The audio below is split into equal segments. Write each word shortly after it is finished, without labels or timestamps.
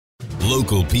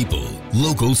Local people,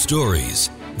 local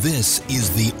stories. This is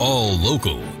the All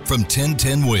Local from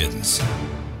 1010 Wins.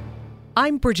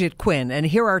 I'm Bridget Quinn, and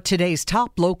here are today's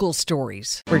top local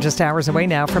stories. We're just hours away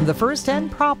now from the first and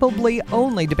probably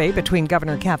only debate between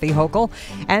Governor Kathy Hochul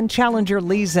and challenger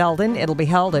Lee Zeldin. It'll be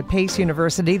held at Pace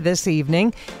University this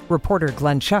evening. Reporter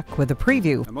Glenn Schuck with a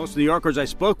preview. Most New Yorkers I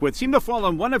spoke with seem to fall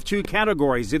in one of two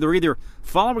categories. Either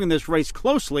following this race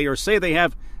closely or say they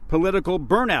have political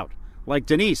burnout, like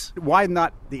Denise. Why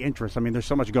not the interest? I mean, there's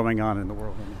so much going on in the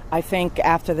world. I think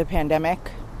after the pandemic,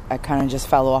 I kind of just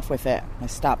fell off with it. I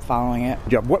stopped following it.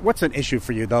 Yeah, what's an issue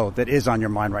for you, though, that is on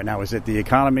your mind right now? Is it the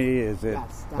economy? Is it?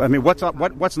 Yes, I mean,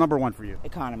 what's number one for you?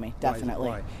 Economy, definitely.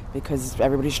 Why? Because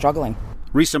everybody's struggling.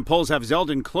 Recent polls have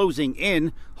Zeldin closing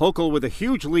in. Hochul with a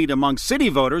huge lead among city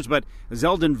voters, but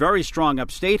Zeldin very strong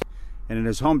upstate and in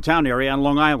his hometown area on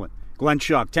Long Island. Glenn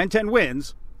Schuck, 1010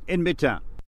 Wins in Midtown.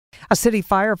 A city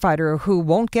firefighter who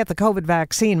won't get the COVID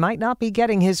vaccine might not be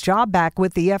getting his job back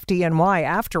with the FDNY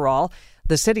after all.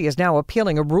 The city is now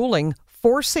appealing a ruling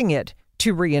forcing it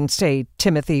to reinstate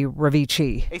Timothy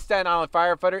Ravici. A Staten Island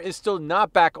firefighter is still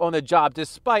not back on the job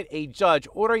despite a judge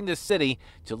ordering the city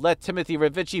to let Timothy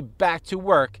Ravici back to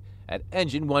work at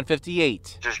Engine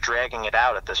 158. Just dragging it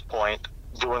out at this point,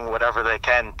 doing whatever they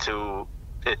can to,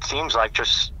 it seems like,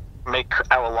 just make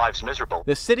our lives miserable.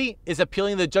 The city is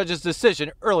appealing the judge's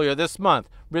decision earlier this month.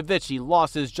 Ravici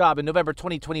lost his job in November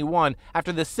 2021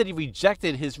 after the city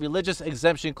rejected his religious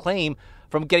exemption claim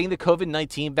from getting the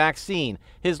COVID-19 vaccine.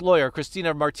 His lawyer,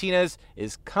 Christina Martinez,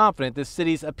 is confident the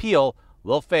city's appeal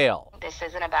will fail. This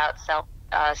isn't about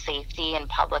safety and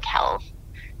public health.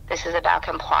 This is about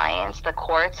compliance. The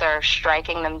courts are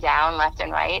striking them down left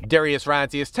and right. Darius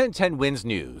Rantius, 1010 Wins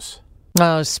News.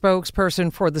 A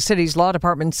spokesperson for the city's law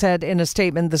department said in a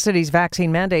statement the city's vaccine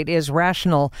mandate is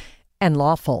rational and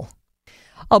lawful.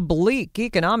 A bleak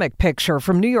economic picture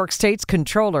from New York State's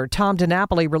Comptroller Tom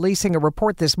DiNapoli releasing a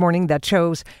report this morning that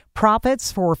shows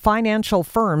profits for financial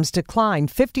firms declined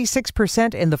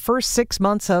 56% in the first 6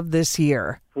 months of this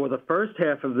year. For the first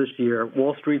half of this year,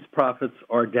 Wall Street's profits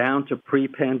are down to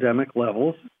pre-pandemic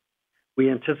levels.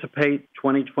 We anticipate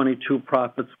 2022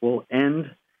 profits will end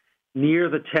near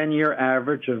the 10-year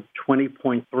average of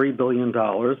 $20.3 billion.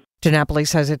 DiNapoli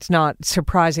says it's not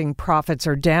surprising profits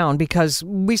are down because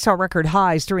we saw record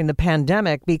highs during the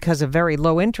pandemic because of very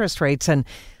low interest rates and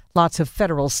lots of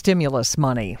federal stimulus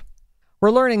money.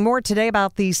 We're learning more today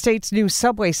about the state's new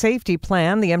subway safety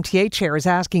plan. The MTA chair is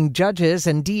asking judges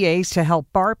and DAs to help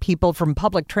bar people from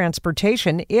public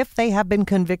transportation if they have been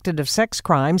convicted of sex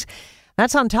crimes.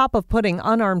 That's on top of putting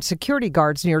unarmed security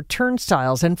guards near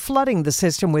turnstiles and flooding the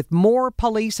system with more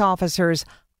police officers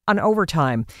on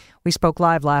overtime. We spoke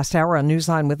live last hour on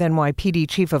Newsline with NYPD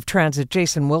Chief of Transit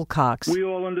Jason Wilcox. We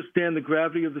all understand the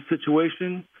gravity of the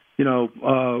situation.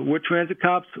 We're transit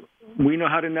cops. We know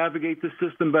how to navigate this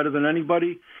system better than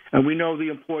anybody, and we know the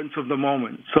importance of the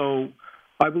moment. So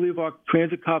I believe our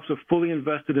transit cops are fully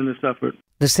invested in this effort.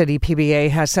 The city PBA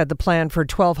has said the plan for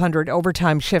 1,200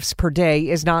 overtime shifts per day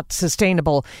is not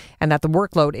sustainable and that the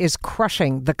workload is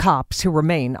crushing the cops who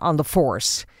remain on the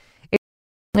force.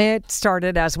 It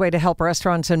started as a way to help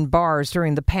restaurants and bars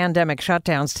during the pandemic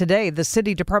shutdowns. Today, the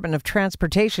City Department of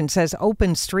Transportation says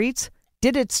Open Streets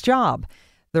did its job.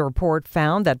 The report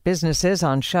found that businesses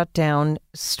on shutdown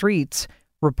streets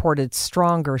reported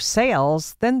stronger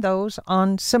sales than those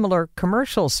on similar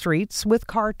commercial streets with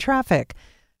car traffic.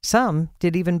 Some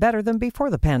did even better than before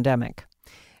the pandemic.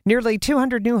 Nearly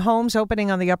 200 new homes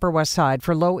opening on the Upper West Side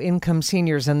for low-income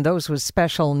seniors and those with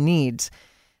special needs.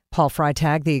 Paul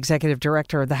Freitag, the executive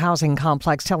director of the housing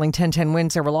complex, telling 1010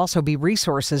 Wins there will also be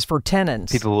resources for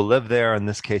tenants. People who live there, in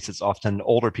this case it's often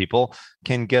older people,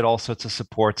 can get all sorts of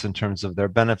supports in terms of their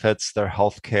benefits, their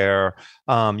health care,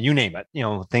 you name it,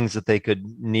 things that they could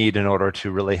need in order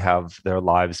to really have their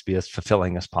lives be as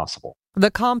fulfilling as possible. The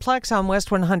complex on West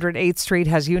 108th Street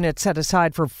has units set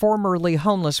aside for formerly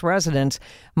homeless residents,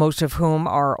 most of whom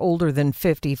are older than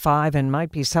 55 and might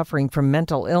be suffering from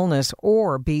mental illness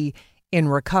or be in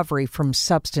recovery from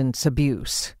substance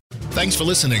abuse. Thanks for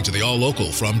listening to the All Local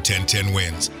from 1010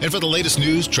 Wins. And for the latest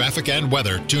news, traffic, and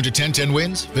weather, tune to 1010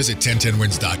 Wins, visit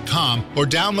 1010wins.com, or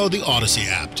download the Odyssey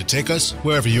app to take us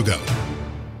wherever you go.